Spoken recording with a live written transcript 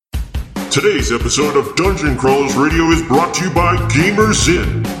Today's episode of Dungeon Crawlers Radio is brought to you by Gamers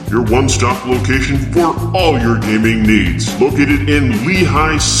Inn, your one-stop location for all your gaming needs. Located in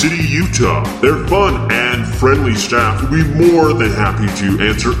Lehigh City, Utah, their fun and friendly staff will be more than happy to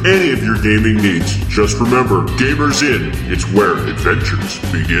answer any of your gaming needs. Just remember, Gamers Inn, it's where adventures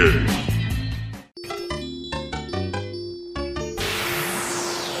begin.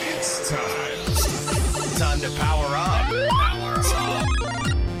 Time to power up.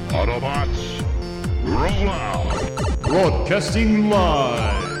 Autobots, roll out. Broadcasting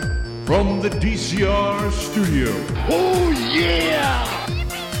live from the DCR studio. Oh yeah!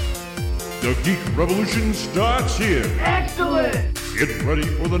 The Geek Revolution starts here. Excellent! Get ready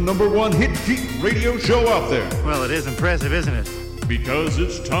for the #1 hit geek radio show out there. Well, it is impressive, isn't it? Because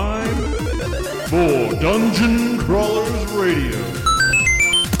it's time for Dungeon Crawlers Radio.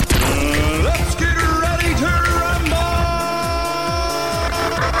 Let's get ready to rumble!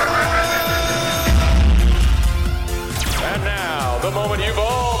 And now, the moment you've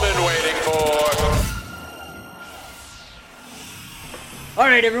all been waiting for.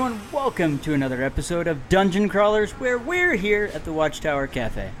 Alright everyone, welcome to another episode of Dungeon Crawlers, where we're here at the Watchtower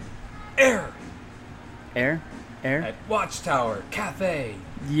Cafe. Air Air? at Watchtower Cafe.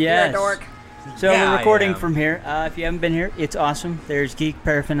 Yes. You're a dork. So Yeah, we're I recording am. from here. If you haven't been here, it's awesome. There's geek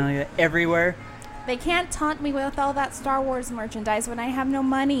paraphernalia everywhere. They can't taunt me with all that Star Wars merchandise when I have no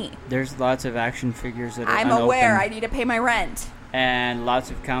money. There's lots of action figures that are I'm unopened, aware. I need to pay my rent. and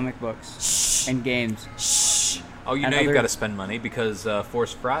lots of comic books and games. Oh, you And know you've other- got to spend money because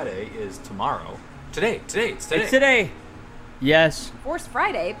Force Friday is tomorrow. Today. It's today. It's today. Yes. Force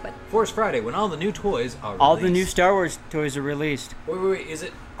Friday, but Force Friday, when all the new toys are All the new released. Star Wars toys are released. Wait, is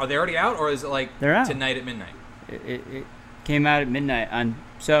it? Are they already out, or is it like They're out. tonight at midnight? It came out at midnight on.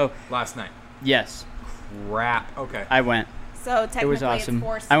 So Last night. yes, Crap. Okay. I went. so technically It was awesome. it's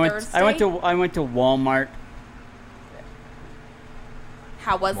Force I went Thursday. I went to Walmart.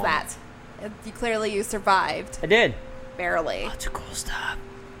 How was Walmart. that? You survived. I did. Barely. Lots of cool stuff.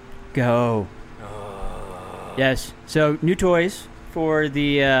 Go. Yes. So new toys for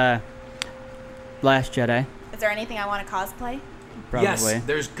the Last Jedi. Is there anything I want to cosplay? Probably. Yes,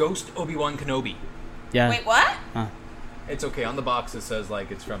 there's Ghost Obi-Wan Kenobi. Yeah. Wait, what? It's okay. On the box it says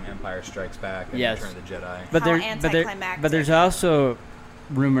like it's from Empire Strikes Back and Yes. Return of the Jedi. But How but there's also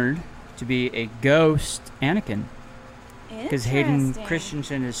rumored to be a ghost Anakin because Hayden Interesting.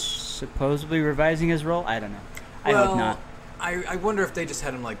 Christensen is supposedly revising his role. I don't know. I Well, hope not. I wonder if they just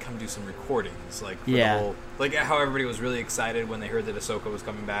had him like come do some recordings, like for Yeah. the whole, like how everybody was really excited when they heard that Ahsoka was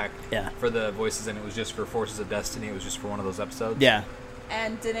coming back. Yeah. For the voices, and it was just for Forces of Destiny. It was just for one of those episodes. Yeah.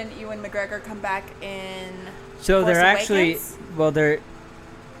 And didn't Ewan McGregor come back in So Force they're actually Awakens? they're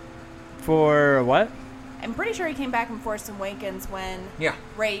for what? I'm pretty sure he came back in Force Awakens when Yeah.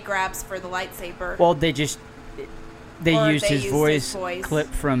 Rey grabs for the lightsaber. Well, they Or used they his voice voice. clip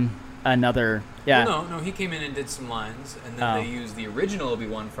from another. Yeah. Well, no, he came in and did some lines, and then Oh. they used the original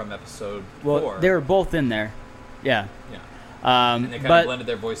Obi-Wan from Episode Well, 4. they were both in there. Yeah. Yeah. And they kind but of blended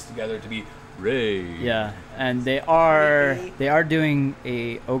their voice together to be Rey. yeah, and they are doing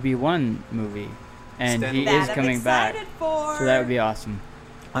a Obi-Wan movie, and he Standalone. is coming back. For. So that would be awesome.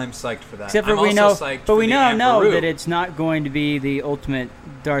 I'm psyched for that. Except for I'm we also know, psyched but for we the now know Emperor. that it's not going to be the ultimate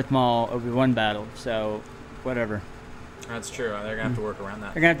Darth Maul Obi-Wan battle. So, whatever. That's true. They're gonna have to work around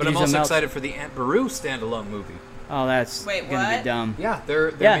that. They're gonna have to but I'm do also something else. excited for the Aunt Beru standalone movie. Oh, that's Wait, gonna what? be dumb. Yeah,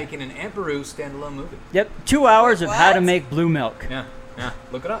 they're Yeah. making an Aunt Beru standalone movie. Yep, 2 hours of how to What? make blue milk. Yeah,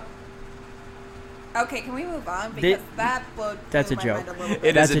 look it up. Okay, can we move on because that blew That's a my joke. mind a little bit.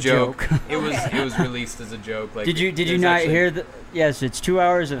 It That's is a a joke. joke. It was Okay. it was released as a joke. Like Did you there's not actually- hear the? Yes, it's 2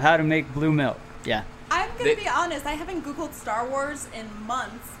 hours of how to make blue milk. Yeah. I'm gonna They- be honest. I haven't Googled Star Wars in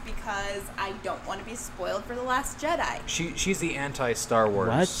months because I don't want to be spoiled for the Last Jedi. She's the anti-Star Wars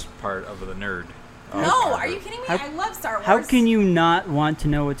What? part of the nerd. No, are you kidding me? How- I love Star Wars. How can you not want to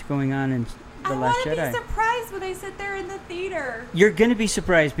know what's going on in The I Last want to Jedi? be surprised when I sit there in the theater. You're gonna be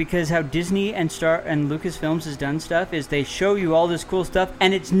surprised because how Disney and Lucasfilms has done stuff is they show you all this cool stuff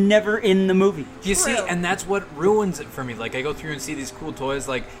and it's never in the movie. You see, True. and that's what ruins it for me. Like I go through and see these cool toys.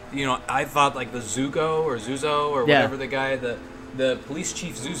 Like I thought like the Zuko or Zuzo or Yeah. whatever the guy the police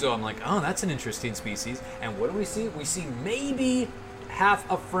chief Zuzo. I'm like, oh, that's an interesting species. And what do we see? We see maybe half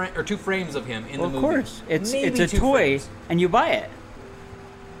a frame or 2 frames of him in Well, the of movie. course, it's Maybe a 2 toy frames. and you buy it.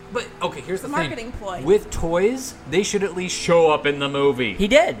 But okay, here's the It's a marketing thing. ploy. With toys, they should at least show up in the movie. He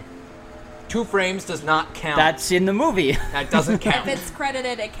did. 2 frames does not count. That's in the movie. That doesn't count. If it's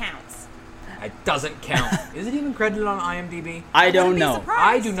credited, it counts. It doesn't count. Is it even credited on IMDb? I don't wouldn't be know. surprised.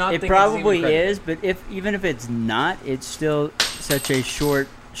 I do not It think probably it's even credited. is, but even if it's not, it's still such a short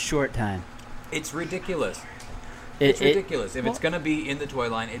short time. It's ridiculous. It- It's it- ridiculous. If well- it's going to be in the toy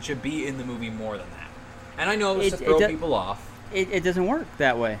line, it should be in the movie more than that. And I know it's to It- throw it do- people off. It doesn't work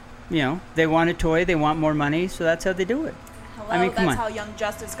that way. They want a toy, they want more money, so that's how they do it. Hello, I mean, come that's on. how Young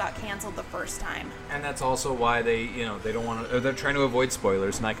Justice got canceled the first time. And that's also why they don't want to. They're trying to avoid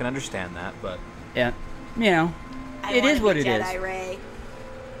spoilers, and I can understand that. But Yeah, I it wanna is what be it is. Jedi Ray.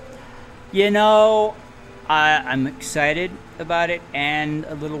 I'm excited about it and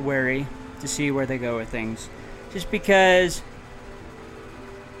a little wary to see where they go with things. Just because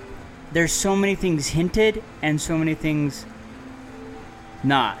there's so many things hinted and so many things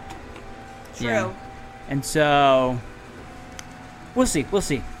not. True. Yeah. And so, we'll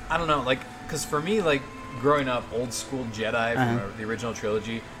see. I don't know, because for me, growing up, old school Jedi from the original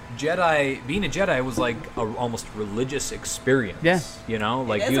trilogy, being a Jedi was like a almost religious experience. Yeah.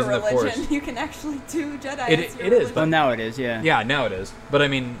 Like It is a using the Force. religion. You can actually do Jedi. It as your is, religion. but- Well, now it is, yeah. Yeah, now it is. But I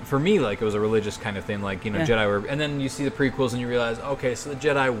mean, for me, it was a religious kind of thing. Yeah. Jedi were, and then you see the prequels and you realize, okay, so the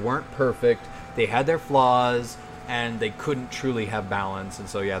Jedi weren't perfect. They had their flaws, and they couldn't truly have balance. And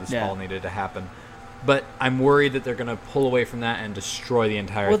so, this Yeah. fall needed to happen. But I'm worried that they're going to pull away from that and destroy the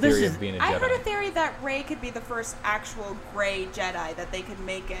entire Well, this theory is- of being a I Jedi. heard a theory that Rey could be the first actual gray Jedi that they could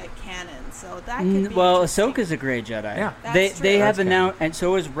make it canon. So that could be Well, interesting. Ahsoka's a gray Jedi. Yeah. they That's they true. have That's announced, and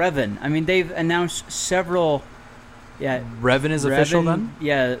so is Revan. I mean, they've announced several. Yeah, Revan is official Revan, then?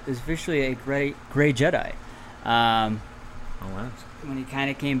 Yeah, is officially a gray Jedi. Oh, wow. When he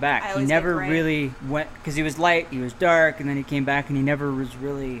kind of came back, I he always never get gray. really went because he was light, he was dark, and then he came back and he never was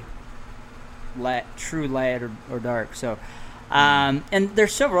really true light or dark. So, and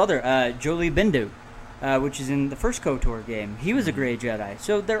there's several other Jolie Bindu, which is in the first KOTOR game. He was a gray Jedi.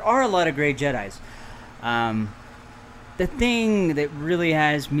 So there are a lot of gray Jedis. The thing that really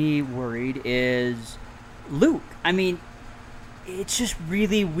has me worried is Luke. I mean, it's just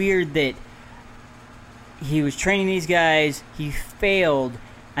really weird that he was training these guys, he failed,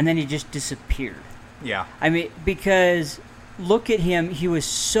 and then he just disappeared. Yeah. I mean, because look at him, he was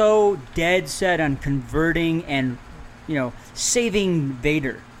so dead set on converting and, saving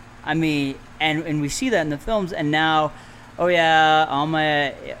Vader. I mean, and we see that in the films, and now, it's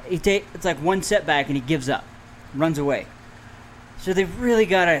like one setback and he gives up, runs away. So they've really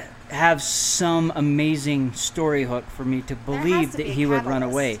got to have some amazing story hook for me to believe to that be a he would run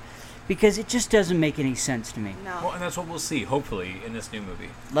catalyst. away. Because it just doesn't make any sense to me. No. Well, and that's what we'll see, hopefully, in this new movie.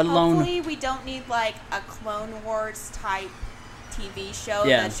 Let alone, Hopefully, we don't need like a Clone Wars type TV show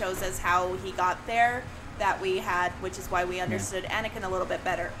Yeah. that shows us how he got there. That we had, which is why we understood Anakin a little bit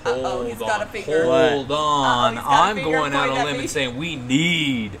better. He's got a finger. Hold on. He's got a I'm finger going out on pointing a at limb me. and saying we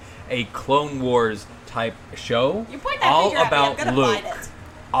need a Clone Wars type show. You point that all finger at me, I'm about gonna Luke. find it.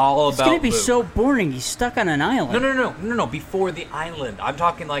 All it's about going to be Luke. so boring. He's stuck on an island. No. Before the island, I'm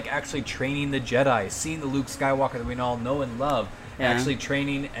talking like actually training the Jedi, seeing the Luke Skywalker that we all know and love, Yeah. actually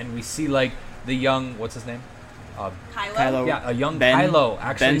training, and we see like the young, what's his name? Kylo. Yeah, a young Ben- Kylo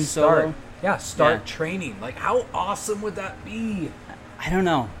actually Ben start. Solo? Start Yeah. training. Like, how awesome would that be? I don't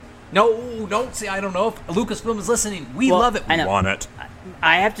know. No, don't say I don't know. If Lucasfilm is listening, we Well, love it. I We know. want it.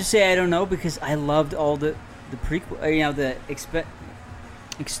 I have to say I don't know because I loved all the prequel, the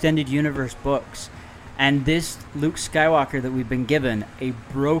extended universe books, and this Luke Skywalker that we've been given, a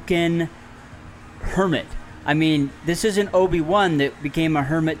broken hermit. I mean, this isn't Obi-Wan that became a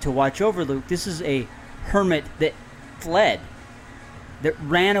hermit to watch over Luke. This is a hermit that fled, that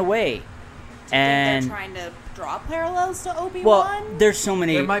ran away. And they're trying to draw parallels to Obi-Wan. well, there's so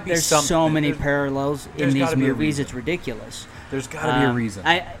many. There might be there's something. so many There's- parallels in there's these gotta be a movies. reason. It's ridiculous. There's got to be a reason.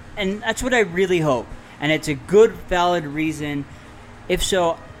 And that's what I really hope. And it's a good, valid reason. If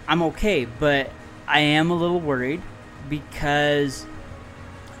so, I'm okay. But I am a little worried because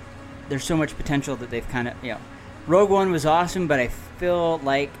there's so much potential that they've kind of, Rogue One was awesome, but I feel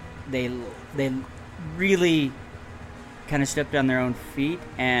like they really kind of stepped on their own feet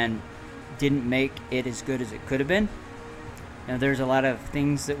and didn't make it as good as it could have been. There's a lot of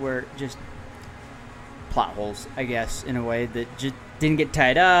things that were just plot holes, I guess, in a way that just didn't get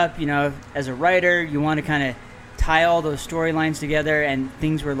tied up. As a writer, you want to kind of tie all those storylines together, and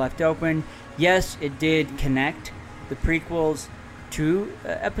things were left open. Yes, it did connect the prequels to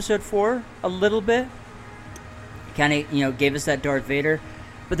Episode 4 a little bit. Kind of, gave us that Darth Vader,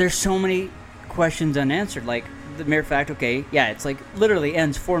 but there's so many questions unanswered. Like the mere fact, it's like literally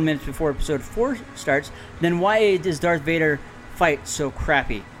ends 4 minutes before Episode 4 starts. Then why does Darth Vader fight so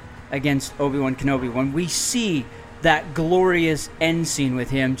crappy against Obi-Wan Kenobi when we see that glorious end scene with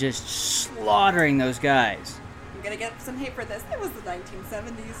him just slaughtering those guys? I'm gonna get some hate for this. It was the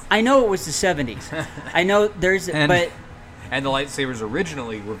 1970s. I know it was the 70s. I know there's, And- but And the lightsabers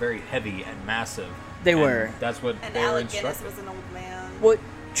originally were very heavy and massive. They and were. That's what And they were Alec Guinness instructed. was an old man. Well,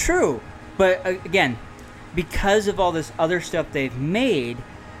 true, but again, because of all this other stuff they've made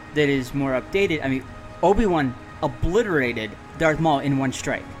that is more updated. I mean, Obi-Wan obliterated Darth Maul in one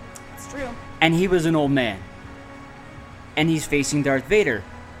strike, It's true. and he was an old man, and he's facing Darth Vader,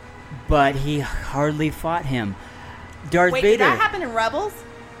 but he hardly fought him. Darth Wait, Vader. did that happen in Rebels?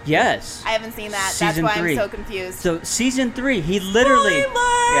 Yes. I haven't seen that. Season That's why 3. I'm so confused. So season 3, he literally. Spoilers!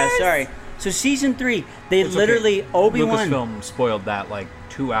 Yeah, sorry. So season 3, they It's literally okay. Obi-Wan Lucasfilm spoiled that like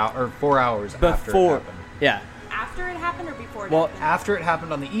 2 hours or 4 hours after it before. happened. Yeah. After it happened or before it Well, happened? After it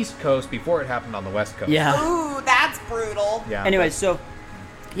happened on the East Coast, before it happened on the West Coast. Yeah. Ooh, that's brutal. Yeah. Anyway, but- so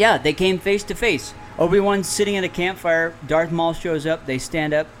yeah, they came face to face. Obi-Wan's sitting at a campfire. Darth Maul shows up. They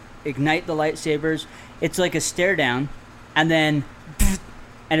stand up, ignite the lightsabers. It's like a stare down, and then,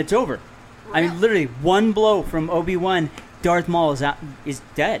 and it's over. I Really? mean, literally one blow from Obi-Wan, Darth Maul is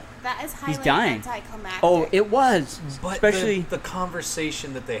dead. That is highly He's dying. anticlimactic. Oh, it was. But Especially the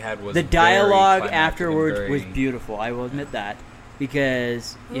conversation that they had was the very dialogue climactic afterwards and was very- beautiful. I will admit that,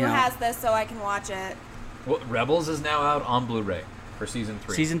 because Who you know, has this so I can watch it? Well, Rebels is now out on Blu-ray for season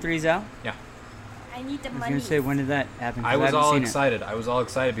 3. season 3's out. Yeah. I need the I was money. gonna say, when did that happen? 'Cause I was haven't all seen it. excited. I was all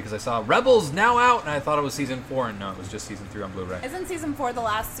excited because I saw Rebels now out, and I thought it was season 4, and no, it was just season 3 on Blu-ray. Isn't season 4 the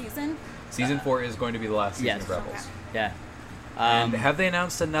last season? Season 4 is going to be the last season Yes. of Rebels. Yeah. And have they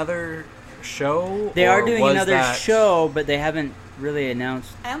announced another show? They or are doing was another that- show, but they haven't really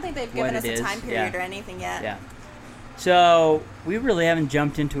announced. I don't think they've What given us it a is, time period yeah. or anything yet. Yeah. So we really haven't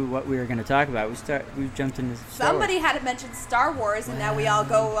jumped into what we were going to talk about. We've jumped into Star Somebody Wars. had to mention Star Wars, and now we all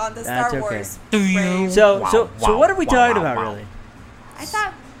go on the That's Star okay. Wars. train. So what are we talking about really? I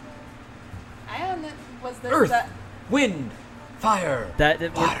thought. I don't know. Was this Earth, the. wind, fire. That's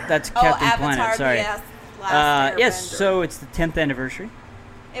Oh, Captain Avatar, Planet. Sorry. yes. Last Yes. Airbender. So it's the 10th anniversary.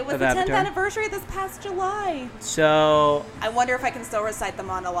 It was of the 10th Avatar. anniversary this past July. So I wonder if I can still recite the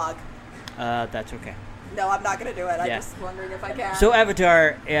monologue. that's okay. No, I'm not going to do it. I'm Yeah. just wondering if I can. So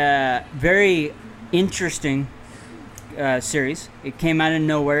Avatar, very interesting series. It came out of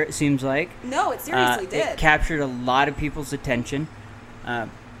nowhere. It seems like. no, it seriously It did. captured a lot of people's attention.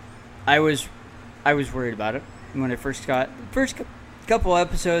 I was worried about it when I first got couple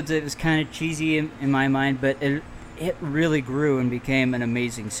episodes. It was kind of cheesy in my mind, but it really grew and became an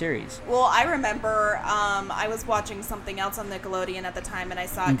amazing series. Well, I remember I was watching something else on Nickelodeon at the time, and I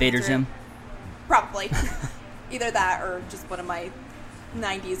saw it Invader come Zim. through. Probably. Either that or just one of my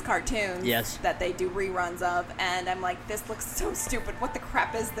 90s cartoons Yes. that they do reruns of. And I'm like, this looks so stupid. What the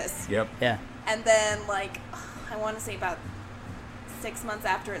crap is this? Yep. Yeah. And then, like, I want to say about 6 months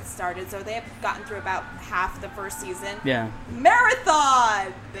after it started, so they have gotten through about half the first season. Yeah.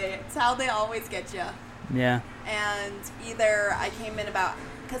 Marathon! It's how they always get you. Yeah. And either I came in about,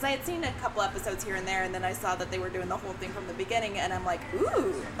 because I had seen a couple episodes here and there, and then I saw that they were doing the whole thing from the beginning, and I'm like,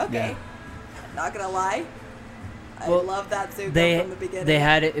 ooh, okay. Yeah. Not gonna lie, I Well, love that Zuko from the beginning. They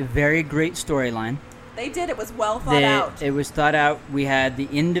had a very great storyline. They did. It was well thought out. It was thought out. We had the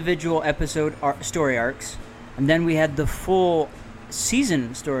individual episode story arcs, and then we had the full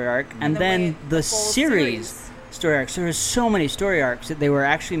season story arc, and then the full series story arcs. There were so many story arcs that they were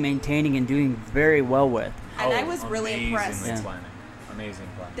actually maintaining and doing very well with. And I was really impressed. Amazing Yeah. planning. Amazing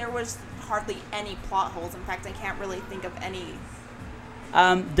planning. There was hardly any plot holes. In fact, I can't really think of any.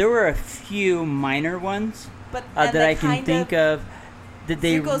 There were a few minor ones But that I can think of that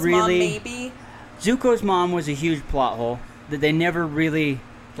they Zuko's really. mom, maybe. Zuko's mom was a huge plot hole that they never really.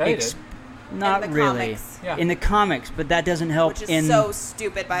 They did. Not In the really. comics. Yeah. In the comics, but that doesn't help Which is in so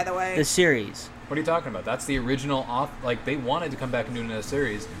stupid, by the way. the series. What are you talking about? That's the original like they wanted to come back and do another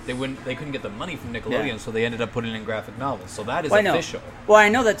series. They couldn't get the money from Nickelodeon, Yeah. so they ended up putting in graphic novels. So that is Well, I know. official. Well, I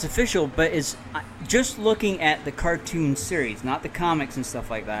know that's official, but is just looking at the cartoon series, not the comics and stuff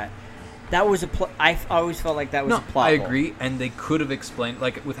like that. That was I always felt like that was No, a plot I hole. agree, and they could have explained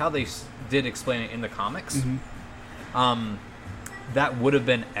with how they did explain it in the comics. Mm-hmm. That would have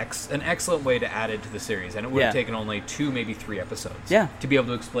been an excellent way to add it to the series, and it would have Yeah. taken only 2, maybe 3 episodes. Yeah. To be able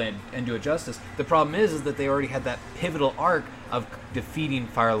to explain and do it justice. The problem is that they already had that pivotal arc of defeating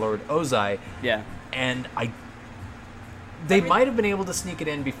Fire Lord Ozai, Yeah. and they might have been able to sneak it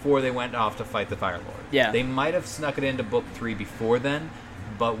in before they went off to fight the Fire Lord. Yeah. They might have snuck it into book 3 before then,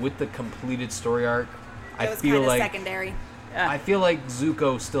 but with the completed story arc, I it was feel kind of like secondary. I feel like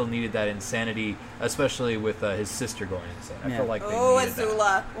Zuko still needed that insanity, especially with his sister going insane. I Yeah. feel like they Oh, needed that.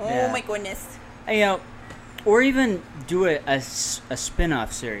 Azula. Oh, Yeah. my goodness. Or even do a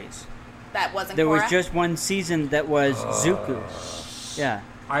spin-off series. That wasn't There was Korra? just one season that was Zuko. Yeah.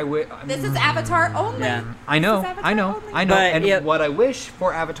 This is Avatar only. Yeah. I know. This is Avatar only. But, And yeah. what I wish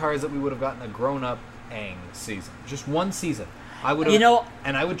for Avatar is that we would have gotten a grown-up Aang season, just one season. I would,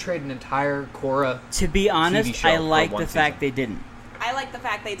 and I would trade an entire Korra. To be honest, show I for like one the fact season. they didn't. I like the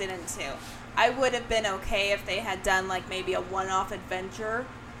fact they didn't too. I would have been okay if they had done like maybe a one-off adventure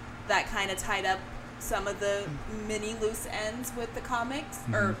that kind of tied up some of the mini loose ends with the comics,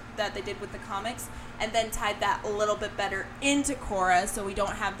 or that they did with the comics, and then tied that a little bit better into Korra, so we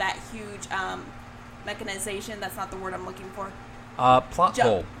don't have that huge mechanization. That's not the word I'm looking for. Plot Jump.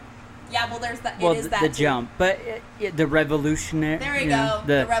 hole. Yeah, well, there's that. Well, it is that the too. jump, but the revolutionary. There we you go.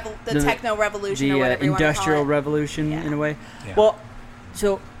 know, The techno revolution, or the whatever you want to industrial call it. revolution, Yeah. in a way. Yeah. Well,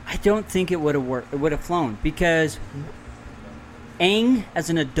 so I don't think it would have worked. It would have flown because Aang, as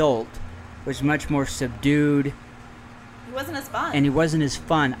an adult, was much more subdued, He wasn't as fun. and he wasn't as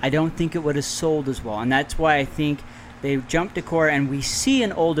fun. I don't think it would have sold as well, and that's why I think they jumped to Korra, and we see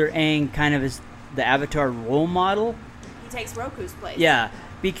an older Aang kind of as the Avatar role model. He takes Roku's place. Yeah,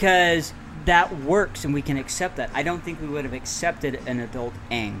 because that works, and we can accept that. I don't think we would have accepted an adult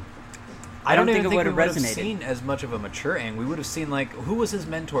Aang. I don't think even it would have we resonated. seen as much of a mature Aang. We would have seen, like, who was his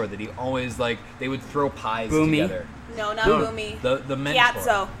mentor that he always, like, they would throw pies Boomy. together. No, not No, Boomy. The mentor.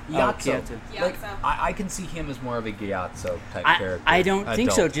 Gyatso. Gyatso. Gyatso. Like, Gyatso. I can see him as more of a Gyatso type character. I don't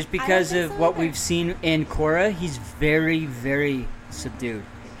think so, adult. just because think of so what either. we've seen in Korra. He's very, very subdued.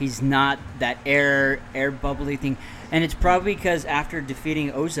 He's not that air bubbly thing. And it's probably because after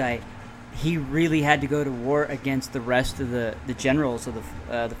defeating Ozai, he really had to go to war against the rest of the generals of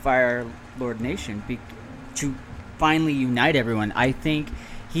the Fire Lord Nation to finally unite everyone. I think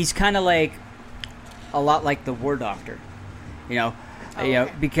he's kind of like a lot like the War Doctor, you know, okay.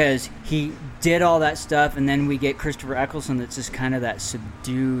 because he did all that stuff, and then we get Christopher Eccleston that's just kind of that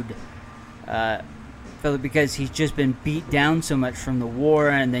subdued fellow because he's just been beat down so much from the war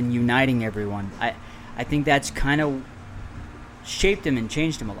and then uniting everyone. I think that's kind of shaped him and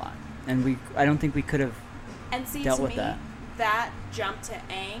changed him a lot, and I don't think we could have And see, dealt to with me, that. jump to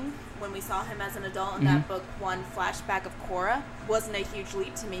Aang, when we saw him as an adult in Mm-hmm. that book one flashback of Korra, wasn't a huge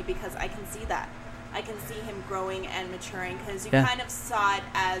leap to me because I can see that. I can see him growing and maturing because you Yeah. kind of saw it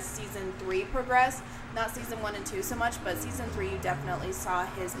as season 3 progressed. Not season 1 and 2 so much, but season 3 you definitely saw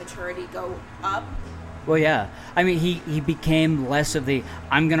his maturity go up. Well, yeah. I mean, he became less of the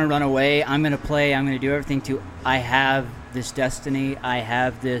I'm going to run away, I'm going to play, I'm going to do everything to I have this destiny, I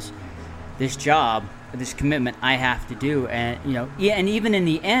have this job, this commitment I have to do. And, and even in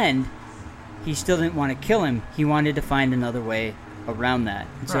the end, he still didn't want to kill him. He wanted to find another way around that.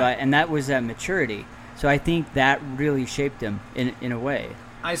 And so Right. and that was that maturity. So I think that really shaped him in a way.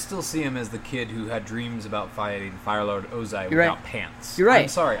 I still see him as the kid who had dreams about fighting Fire Lord Ozai You're without right. pants. You're right. I'm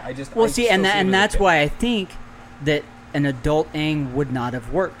sorry. I Well, still see, and him as a that's kid. why I think that an adult Aang would not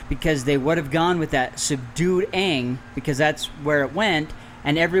have worked, because they would have gone with that subdued Aang, because that's where it went,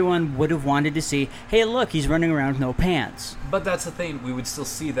 and everyone would have wanted to see, hey, look, he's running around with no pants. But that's the thing. We would still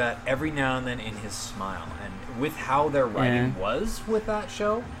see that every now and then in his smile. And with how their writing was with that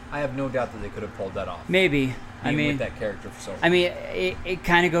show, I have no doubt that they could have pulled that off. Maybe. Being with that character for so long. I mean, it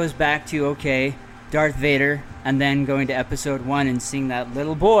kind of goes back to, okay, Darth Vader, and then going to episode 1 and seeing that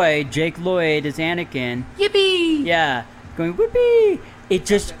little boy, Jake Lloyd, as Anakin. Yippee! Yeah, going whoopee. It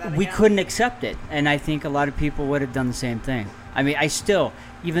just, that we again. couldn't accept it, and I think a lot of people would have done the same thing. I mean,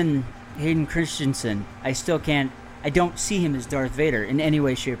 even Hayden Christensen, I don't see him as Darth Vader in any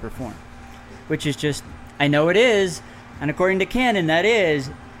way, shape, or form. Which is just, I know it is, and according to canon, that is,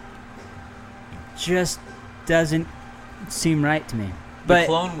 just doesn't seem right to me. The But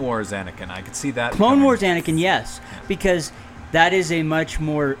Clone Wars Anakin, I could see that. Clone coming. Wars Anakin, yes, because that is a much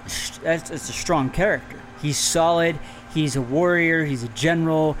more, it's a strong character. He's solid, he's a warrior, he's a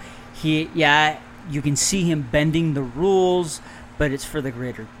general, you can see him bending the rules, but it's for the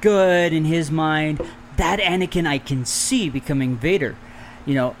greater good in his mind. That Anakin I can see becoming Vader,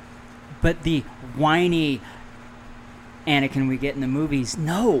 but the whiny Anakin we get in the movies,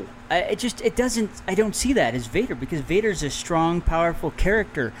 no. I don't see that as Vader, because Vader's a strong, powerful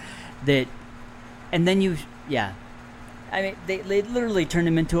character that, and then I mean, they literally turned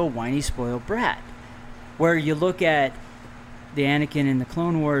him into a whiny, spoiled brat. Where you look at the Anakin in the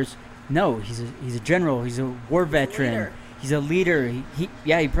Clone Wars, no, he's a general, he's a war veteran, he's a leader.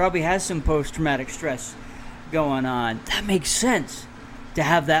 He probably has some post-traumatic stress going on. That makes sense to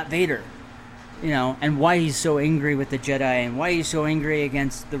have that Vader, and why he's so angry with the Jedi, and why he's so angry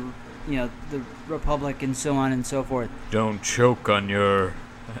against the Republic, and so on and so forth. Don't choke on your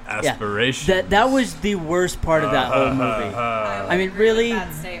aspirations. That was the worst part of that whole movie. I mean, really?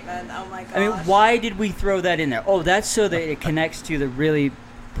 That statement. Oh my gosh. I mean, why did we throw that in there? Oh, that's so that it connects to the really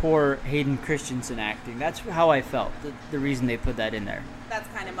poor Hayden Christensen acting. That's how I felt. The reason they put that in there. That's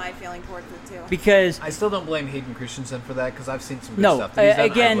kind of my feeling towards it too. Because I still don't blame Hayden Christensen for that because I've seen some good No, stuff that he's done.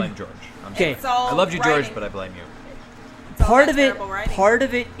 again- I blame George. I'm Okay. sorry. It's all I loved you, writing. George, but I blame you. It's all part that of it terrible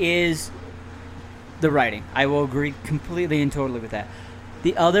writing. is the writing. I will agree completely and totally with that.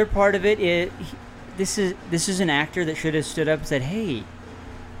 The other part of it is this is an actor that should have stood up and said, "Hey,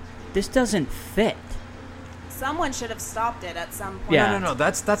 this doesn't fit." Someone should have stopped it at some point. Yeah. No.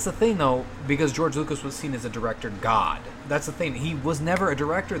 That's the thing, though, because George Lucas was seen as a director god. That's the thing. He was never a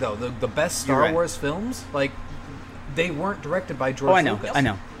director, though. The best You're Star right. Wars films, like, they weren't directed by George Oh, I know. Lucas. I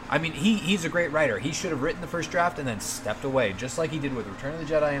know. I mean, he's a great writer. He should have written the first draft and then stepped away, just like he did with Return of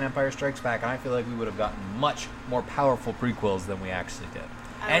the Jedi and Empire Strikes Back. And I feel like we would have gotten much more powerful prequels than we actually did.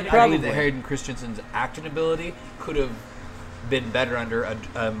 And I believe that Probably. Hayden Christensen's acting ability could have been better under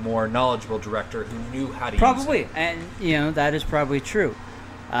a more knowledgeable director who knew how to use Probably, it. and that is probably true.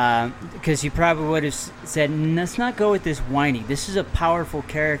 Because he probably would have said, "Let's not go with this whiny. This is a powerful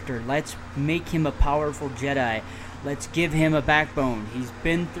character. Let's make him a powerful Jedi. Let's give him a backbone. He's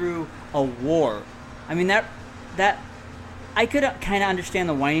been through a war." I mean, that I could kind of understand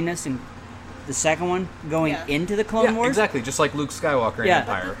the whininess in the second one going Yeah. into the Clone Yeah, Wars. exactly, just like Luke Skywalker Yeah. in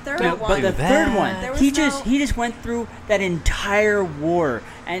Empire. But the third No, one, but the third one, There was he no- just went through that entire war,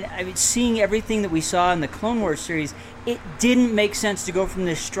 and I mean, seeing everything that we saw in the Clone Wars series, it didn't make sense to go from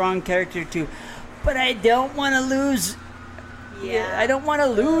this strong character to, but I don't want to lose. yeah, I don't want to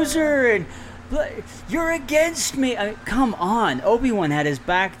lose her, and but you're against me. I mean, come on, Obi-Wan had his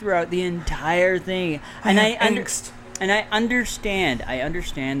back throughout the entire thing, and I angst. and I understand. I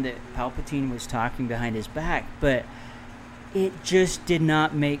understand that Palpatine was talking behind his back, but it just did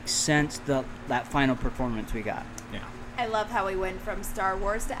not make sense. That final performance we got. Yeah. I love how we went from Star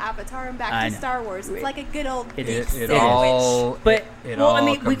Wars to Avatar and back I to know. Star Wars. It's like a good old It beef is. It sandwich. all. But it well, I all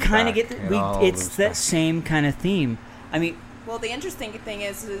mean, we comes kind of back. get It all it's goes that back. same kind of theme. I mean, Well, the interesting thing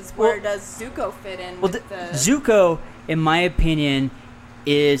is where Well- does Zuko fit in well, with the Zuko, in my opinion,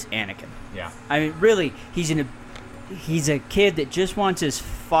 is Anakin. Yeah. I mean, really, he's a kid that just wants his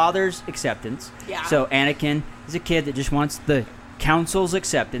father's acceptance. Yeah. So Anakin is a kid that just wants the council's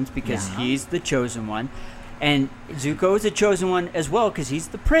acceptance because Yeah. he's the chosen one. And Zuko is the chosen one as well because he's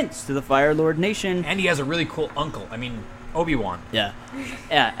the prince to the Fire Lord Nation. And he has a really cool uncle. I mean, Obi-Wan. Yeah.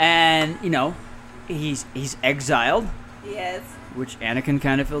 Yeah, and, he's exiled, Yes. which Anakin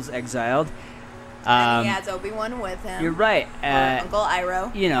kind of feels exiled. And he has Obi-Wan with him. You're right. Or Uncle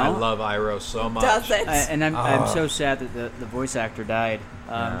Iroh. I love Iroh so much. Does it? And I'm so sad that the voice actor died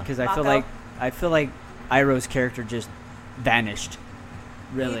because I feel like Iroh's character just vanished.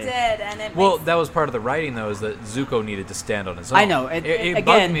 Really. He did, and it Well, makes, that was part of the writing, though, is that Zuko needed to stand on his own. I know. It Again,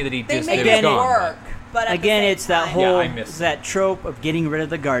 bugged me that he they just made was it gone. work. But at the Again, same it's that time- Yeah, whole I miss that trope of getting rid of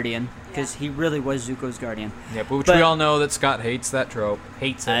the Guardian because Yeah. he really was Zuko's Guardian. Yeah, but But- we all know that Scott hates that trope.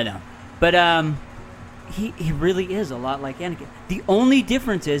 Hates it. I know, but he really is a lot like Anakin. The only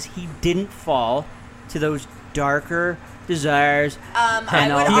difference is he didn't fall to those darker desires. I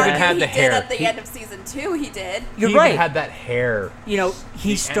and all would that. He even argue had he the did hair. at the He- end of season 2. He did. You're he right. even had that hair. He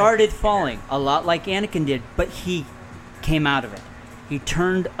The started Anakin falling a lot like Anakin did, but he came out of it. He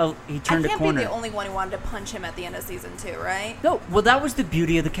turned a I corner. can't be the only one who wanted to punch him at the end of season 2, right? No, well, that was the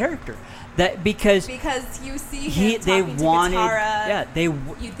beauty of the character. That because Because you see him they talking wanted, to Katara. yeah, You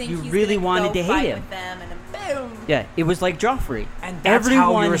think you he's really gonna wanted go to fight hate him. with them, and then boom. Yeah, it was like Joffrey. And that's Everyone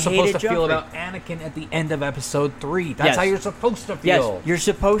how you were supposed to hated feel Joffrey. about Anakin at the end of episode 3. That's Yes. how you're supposed to Yes, feel. you're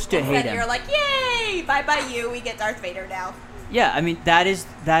supposed to And hate then him. you're like, yay! Bye bye you. We get Darth Vader now. Yeah, I mean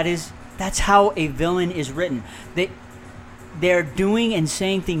that's how a villain is written. They're doing and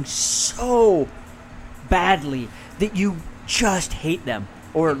saying things so badly that you just hate them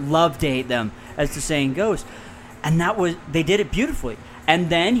or love to hate them, as the saying goes. And they did it beautifully. And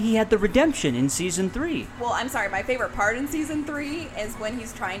then he had the redemption in season 3. Well, I'm sorry. My favorite part in season 3 is when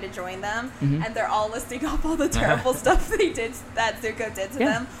he's trying to join them, Mm-hmm. and they're all listing off all the terrible stuff that Zuko did to Yeah.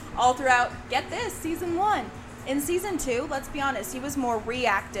 them all throughout. Get this, season 1. In season 2, let's be honest, he was more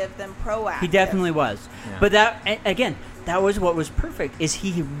reactive than proactive. He definitely was. Yeah. But that was what was perfect, is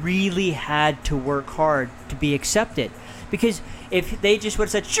he really had to work hard to be accepted. Because if they just would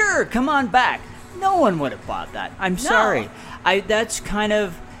have said, sure, come on back, no one would have bought that. I'm sorry. That's kind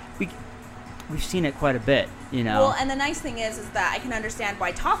of, we've seen it quite a bit, Well, and the nice thing is that I can understand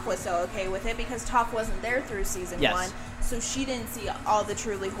why Toph was so okay with it, because Toph wasn't there through season Yes. 1, so she didn't see all the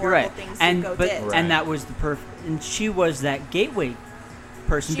truly horrible You're right. things And Zuko but did. Right. and that was and she was that gateway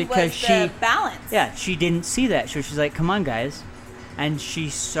person She because was the balance. yeah, she didn't see that. So she's like, "Come on, guys." And she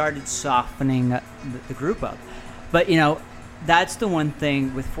started softening the group up. But, that's the one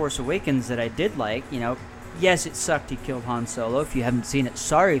thing with Force Awakens that I did like. You know, yes, it sucked he killed Han Solo. If you haven't seen it,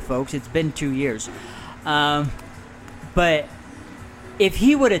 sorry, folks. It's been 2 years. But if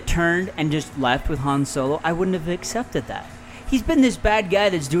he would have turned and just left with Han Solo, I wouldn't have accepted that. He's been this bad guy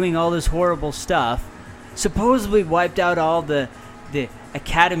that's doing all this horrible stuff, supposedly wiped out all the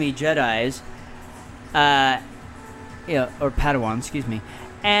Academy Jedis, or Padawans, excuse me,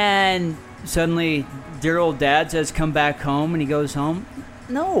 and suddenly dear old dad says, come back home, and he goes home.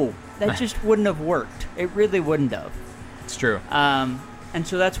 No, that just wouldn't have worked. It really wouldn't have. It's true. And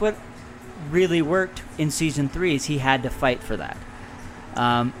so that's what really worked in Season 3 is he had to fight for that.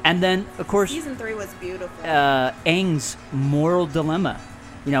 And then, of course, Season 3 was beautiful. Aang's moral dilemma.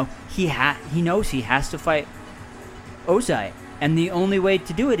 You know, he knows he has to fight Ozai, and the only way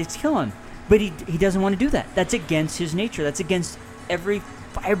to do it is kill him. But he doesn't want to do that. That's against his nature. That's against every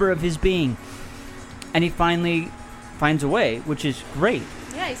fiber of his being. And he finally finds a way, which is great.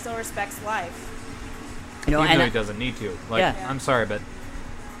 Yeah, he still respects life. You know, Even though and he doesn't need to. Like, Yeah. I'm sorry, but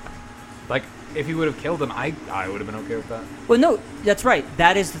like, if he would have killed him, I would have been okay with that. well, no, that's right.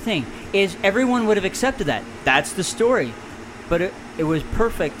 That is the thing. Is everyone would have accepted that. That's the story. But it was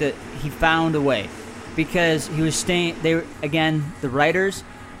perfect that he found a way, because he was staying. The writers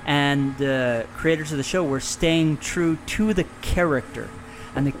and the creators of the show were staying true to the character,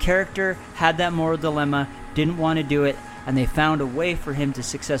 and the character had that moral dilemma, didn't want to do it, and they found a way for him to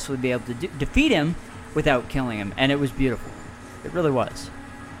successfully be able to defeat him without killing him, and it was beautiful. It really was.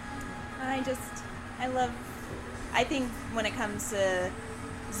 I think when it comes to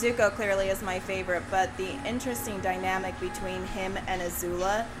Zuko, clearly is my favorite, but the interesting dynamic between him and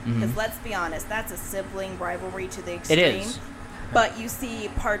Azula, because let's be honest, that's a sibling rivalry to the extreme. It is. But you see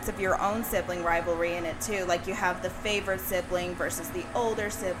parts of your own sibling rivalry in it too. Like you have the favorite sibling versus the older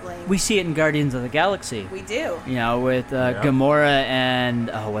sibling. We see it in Guardians of the Galaxy. We do. You know, with Gamora and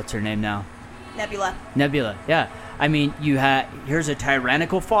what's her name now? Nebula. Yeah. I mean, here's a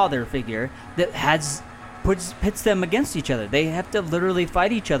tyrannical father figure that pits them against each other. They have to literally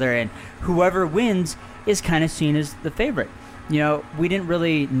fight each other, and whoever wins is kind of seen as the favorite. You know, we didn't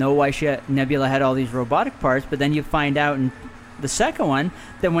really know why Nebula had all these robotic parts, but then you find out in the second one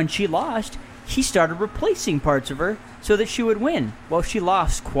that when she lost, he started replacing parts of her so that she would win. Well, she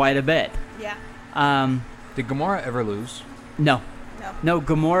lost quite a bit. Yeah. Did Gamora ever lose? No,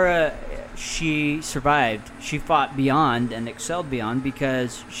 Gamora, she survived. She fought beyond and excelled beyond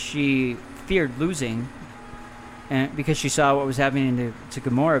because she feared losing, and because she saw what was happening to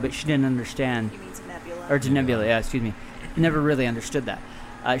Gamora, but she didn't understand. You mean to Nebula? Or to Nebula, yeah, excuse me. Never really understood that.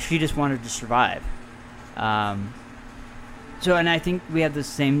 She just wanted to survive. And I think we have the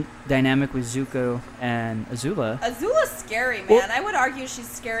same dynamic with Zuko and Azula. Azula's scary, man. Well- I would argue she's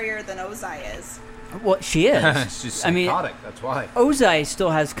scarier than Ozai is. Well, she is. She's I psychotic, mean, that's why. Ozai still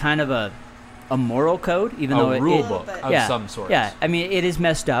has kind of a moral code, even though A rule it, book bit. of some sort. Yeah, I mean, it is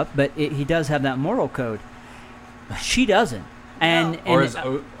messed up, but he does have that moral code. She doesn't. And,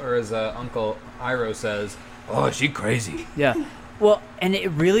 No. Or as Uncle Iroh says, oh, she crazy. yeah. Well, and it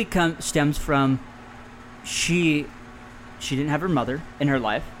really stems from she didn't have her mother in her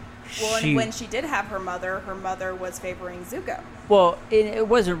life. Well, and when she did have her mother was favoring Zuko. Well, it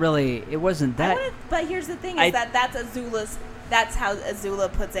wasn't that. But here's the thing: is that's how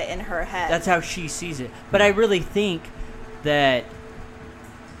Azula puts it in her head. That's how she sees it. But I really think that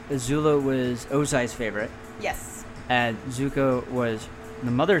Azula was Ozai's favorite, Yes. and Zuko was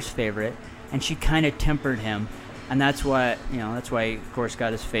the mother's favorite, and she kind of tempered him, and that's why he, of course,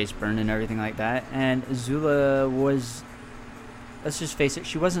 got his face burned and everything like that. And Azula was, let's just face it,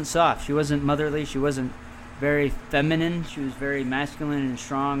 she wasn't soft, she wasn't motherly, she wasn't very feminine, she was very masculine and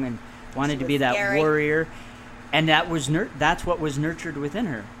strong, and wanted to be that scary. warrior. And that's what was nurtured within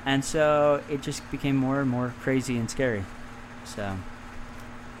her, and so it just became more and more crazy and scary. So,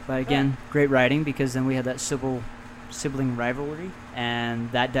 but again, great writing, because then we had that sibling rivalry and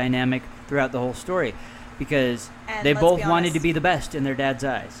that dynamic throughout the whole story, because And they let's both be wanted honest, to be the best in their dad's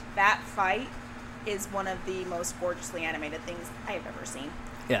eyes. That fight is one of the most gorgeously animated things I have ever seen.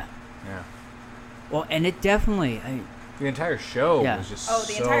 Yeah. Yeah. Well, and it definitely. The entire show Yeah. was just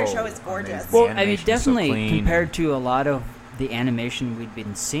The entire show is gorgeous. amazing. Well, The I mean, animation was so definitely clean. compared to a lot of the animation we'd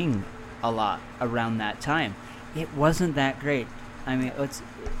been seeing a lot around that time, it wasn't that great. I mean,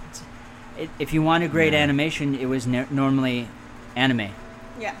 if you want a great animation, it was normally anime,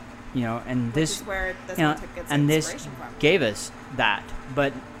 Yeah. and This this, is where this you know, one took its and this inspiration from. gave us that,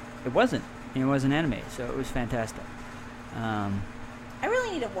 but it wasn't. It wasn't anime, so it was fantastic. I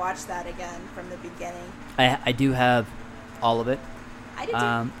really need to watch that again from the beginning. I do have all of it. I did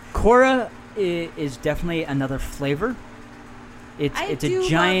too. Korra is definitely another flavor It's I it's do a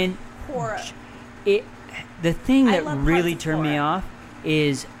giant. love Korra. The thing I that love really parts of turned me Korra. off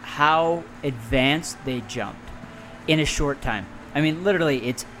is how advanced they jumped in a short time. I mean, literally,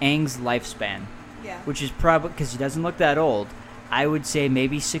 it's Aang's lifespan, Yeah. which is probably because he doesn't look that old. I would say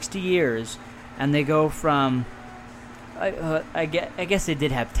maybe 60 years, and they go from. I guess they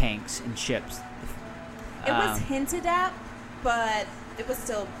did have tanks and ships. It was hinted at, but it was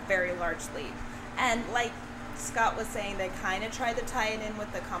still a very large leap. And like Scott was saying, they kind of tried to tie it in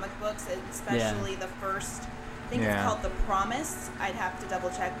with the comic books, and especially the first. I think it's called The Promise. I'd have to double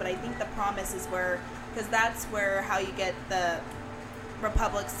check, but I think The Promise is where, because that's where how you get the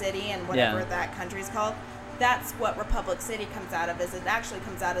Republic City and whatever that country's called. That's what Republic City comes out of. Is it actually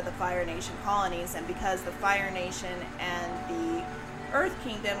comes out of the Fire Nation colonies, and because the Fire Nation and the Earth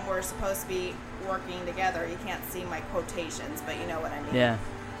Kingdom were supposed to be working together. You can't see my quotations, but you know what I mean. Yeah.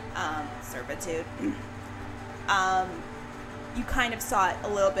 Servitude. You kind of saw it a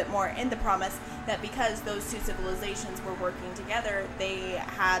little bit more in The Promise, that because those two civilizations were working together, they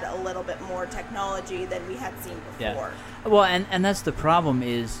had a little bit more technology than we had seen before. Well, and that's the problem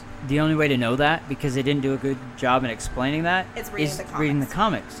is the only way to know that, because they didn't do a good job in explaining that, It's reading is the reading the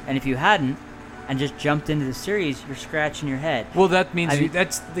comics. comics. And if you hadn't, and just jumped into the series, you're scratching your head. Well, that means I mean-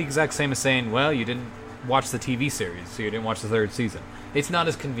 that's the exact same as saying, well, you didn't watch the TV series, so you didn't watch the third season. It's not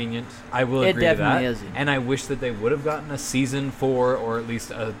as convenient. I will It agree to that. definitely isn't. And I wish that they would have gotten a season 4, or at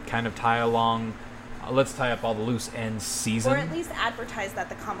least a kind of tie along. Let's tie up all the loose ends season. Or at least advertise that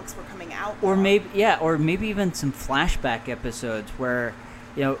the comics were coming out. Or more. maybe even some flashback episodes where,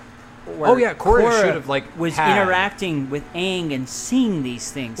 where Oh, yeah, Korra should have, was had- interacting with Aang and seeing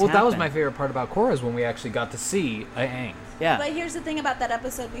these things. Well, that was happen. my favorite part about Korra, is when we actually got to see Aang. Yeah. But here's the thing about that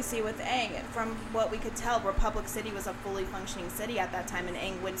episode we see with Aang. From what we could tell, Republic City was a fully functioning city at that time, and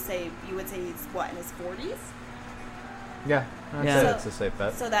Aang would say, you would say he's, what, in his 40s? Yeah, I'd Yeah. say So- that's a safe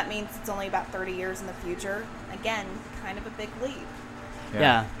bet. So that means it's only about 30 years in the future. Again, kind of a big leap.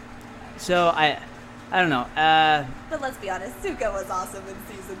 Yeah. So I don't know. But let's be honest, Zuko was awesome in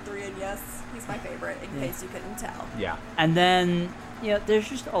season 3, and yes, he's my favorite, in case you couldn't tell. Yeah. And then there's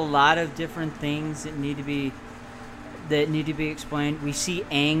just a lot of different things that need to be explained. We see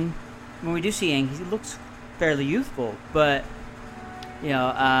Aang. When we do see Aang, he looks fairly youthful, but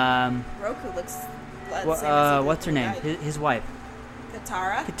Roku looks. what's her name? His wife.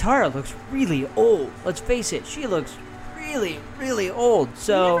 Katara. Katara looks really old. Let's face it, she looks really, really old. We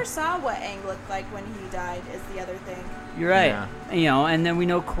So never saw what Aang looked like when he died, is the other thing. you're right. And then we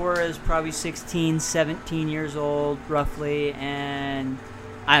know Korra is probably 16, 17 years old, roughly, and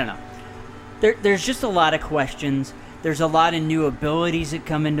I don't know. There's just a lot of questions. There's a lot of new abilities that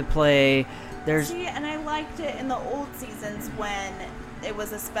come into play. See, and I liked it in the old seasons when it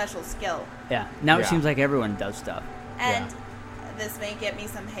was a special skill. Now it Yeah. seems like everyone does stuff. And this may get me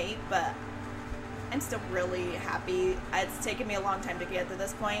some hate, but I'm still really happy. It's taken me a long time to get to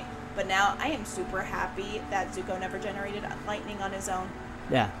this point, but now I am super happy that Zuko never generated lightning on his own.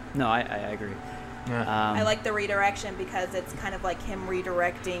 Yeah, no, I agree. Yeah. I like the redirection because it's kind of like him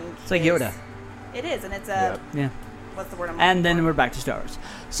redirecting. It's like Yoda. It is, and it's a Yeah. what's the word I'm And looking then for? we're back to Star Wars.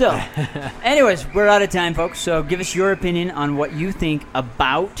 So, anyways, we're out of time, folks. So give us your opinion on what you think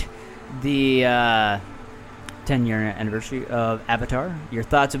about the 10-year anniversary of Avatar. Your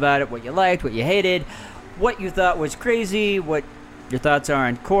thoughts about it, what you liked, what you hated, what you thought was crazy, what your thoughts are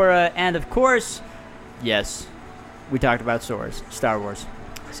on Korra, and of course, yes, we talked about Star Wars.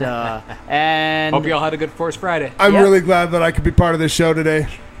 So, and Hope you all had a good Force Friday. I'm Yep. really glad that I could be part of this show today.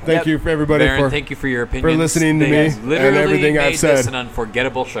 Thank Yep. you for everybody Baron, thank you for your opinions. listening to They me guys and literally everything I've made this said. an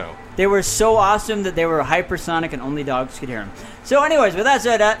unforgettable show. they were so awesome that they were hypersonic and only dogs could hear them. So, anyways, with that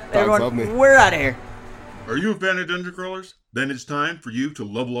said, love me. everyone, we're out of here. Are you a fan of Dungeon Crawlers? Then it's time for you to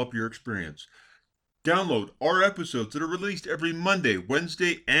level up your experience. Download our episodes that are released every Monday,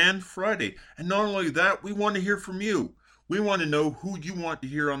 Wednesday, and Friday. And not only that, we want to hear from you. We want to know who you want to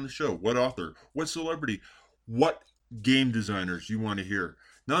hear on the show. What author, what celebrity, what game designers you want to hear.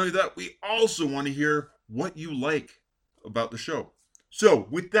 Not only that, we also want to hear what you like about the show. So,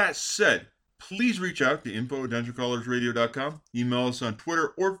 with that said, please reach out to info@dungeoncrawlersradio.com. Email us on Twitter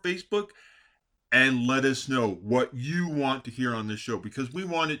or Facebook. And let us know what you want to hear on this show, because we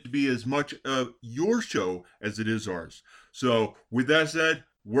want it to be as much of your show as it is ours. So with that said,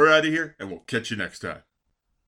 we're out of here, and we'll catch you next time.